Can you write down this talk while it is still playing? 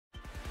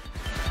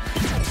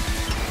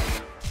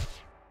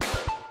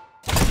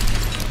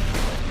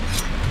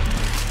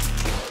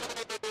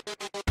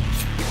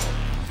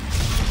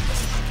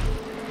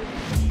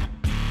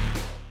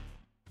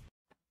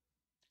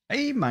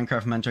Hey,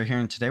 Minecraft Mentor here,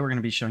 and today we're going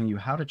to be showing you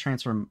how to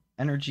transfer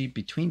energy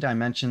between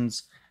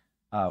dimensions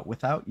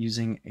without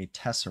using a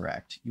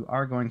Tesseract. You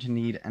are going to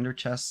need ender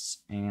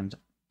chests and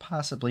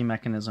possibly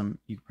mechanism.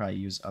 You could probably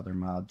use other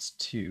mods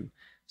too.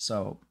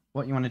 So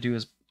what you want to do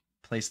is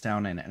place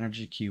down an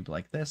energy cube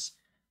like this.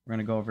 We're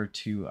going to go over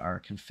to our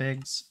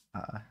configs,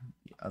 the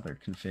other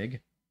config,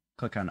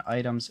 click on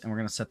items, and we're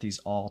going to set these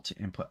all to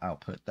input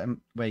output. That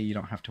way you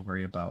don't have to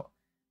worry about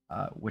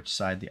which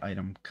side the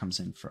item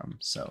comes in from.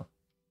 So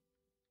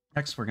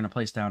next, we're going to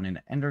place down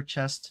an ender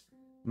chest.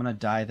 I'm going to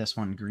dye this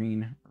one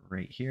green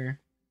right here.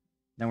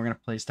 Then we're going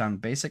to place down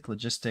basic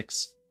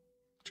logistics,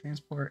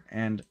 transport,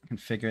 and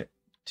configure it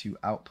to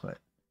output.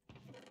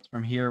 So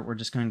from here, we're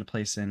just going to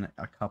place in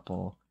a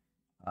couple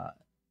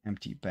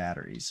empty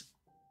batteries.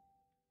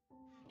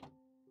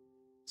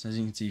 So as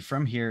you can see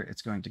from here,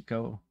 it's going to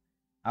go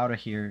out of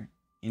here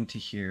into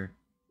here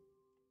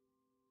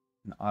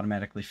and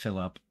automatically fill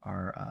up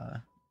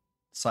our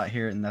slot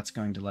here, and that's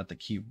going to let the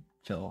cube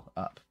fill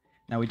up.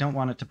 Now we don't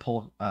want it to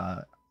pull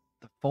the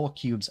full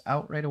cubes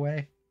out right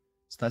away,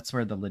 so that's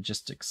where the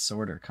logistics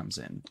sorter comes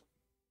in.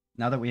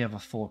 Now that we have a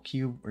full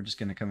cube, we're just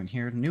going to come in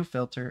here, new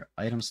filter,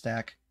 item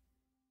stack,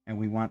 and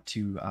we want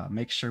to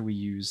make sure we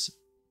use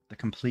the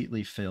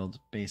completely filled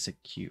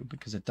basic cube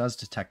because it does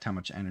detect how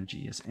much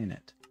energy is in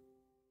it.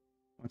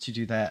 Once you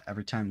do that,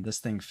 every time this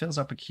thing fills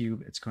up a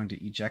cube, it's going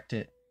to eject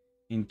it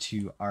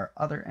into our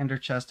other ender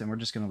chest, and we're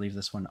just going to leave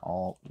this one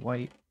all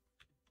white.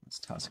 Let's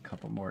toss a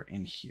couple more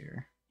in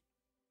here.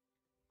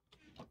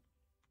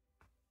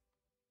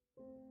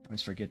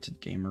 Always forget to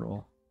game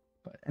roll.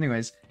 But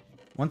anyways,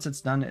 once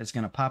it's done, it's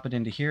going to pop it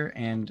into here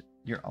and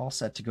you're all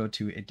set to go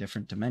to a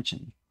different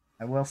dimension.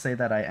 I will say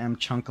that I am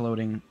chunk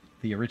loading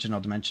the original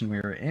dimension we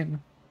were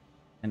in,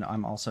 and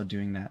I'm also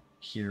doing that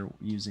here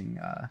using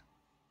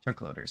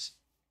chunk loaders.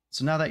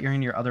 So now that you're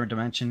in your other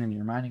dimension, in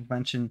your mining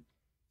dimension,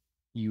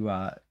 you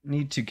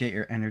need to get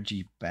your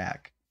energy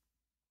back.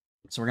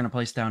 So we're going to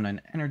place down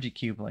an energy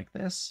cube like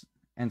this,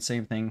 and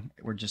same thing,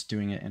 we're just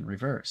doing it in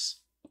reverse.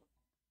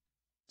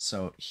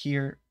 So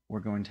here we're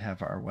going to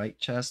have our white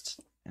chest,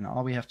 and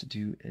all we have to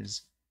do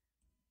is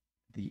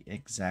the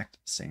exact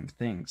same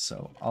thing.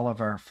 So all of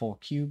our full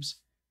cubes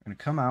are going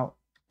to come out,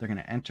 they're going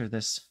to enter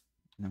this,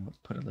 and then we'll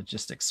put a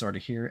logistics sorter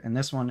here, and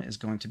this one is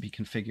going to be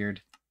configured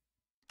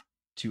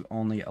to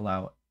only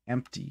allow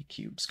empty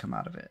cubes come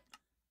out of it.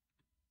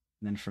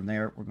 And then from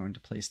there, we're going to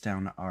place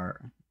down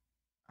our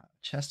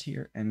chest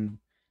here, and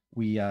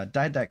we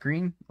dyed that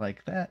green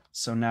like that,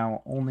 so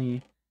now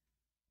only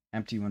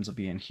empty ones will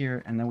be in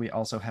here. And then we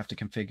also have to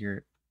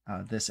configure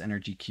this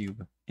energy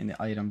cube in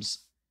the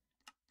items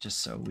just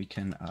so we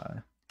can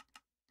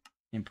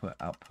input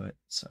output.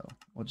 So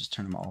we'll just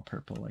turn them all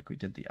purple like we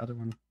did the other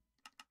one.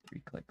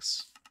 3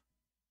 clicks.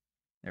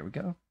 There we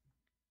go.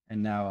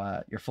 And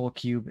now your full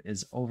cube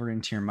is over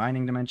into your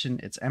mining dimension.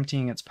 It's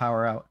emptying its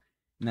power out,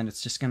 and then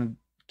it's just going to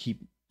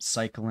keep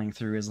cycling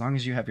through. As long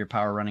as you have your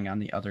power running on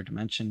the other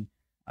dimension,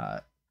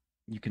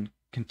 you can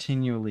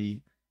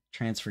continually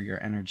transfer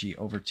your energy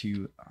over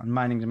to a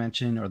mining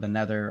dimension or the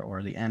nether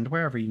or the end,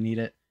 wherever you need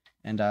it.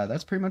 And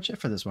that's pretty much it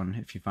for this one.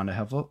 If you found it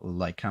helpful,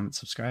 like, comment,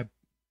 subscribe.